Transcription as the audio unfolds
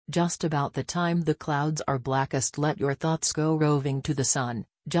Just about the time the clouds are blackest, let your thoughts go roving to the sun.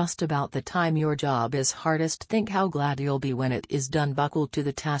 Just about the time your job is hardest, think how glad you'll be when it is done. Buckle to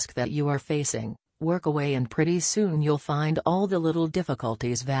the task that you are facing, work away, and pretty soon you'll find all the little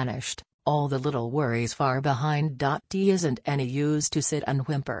difficulties vanished, all the little worries far behind. Isn't any use to sit and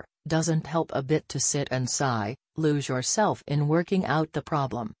whimper, doesn't help a bit to sit and sigh. Lose yourself in working out the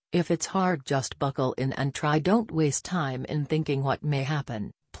problem. If it's hard, just buckle in and try. Don't waste time in thinking what may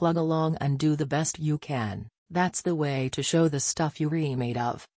happen. Plug along and do the best you can. That's the way to show the stuff you're made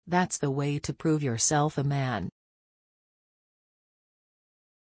of. That's the way to prove yourself a man.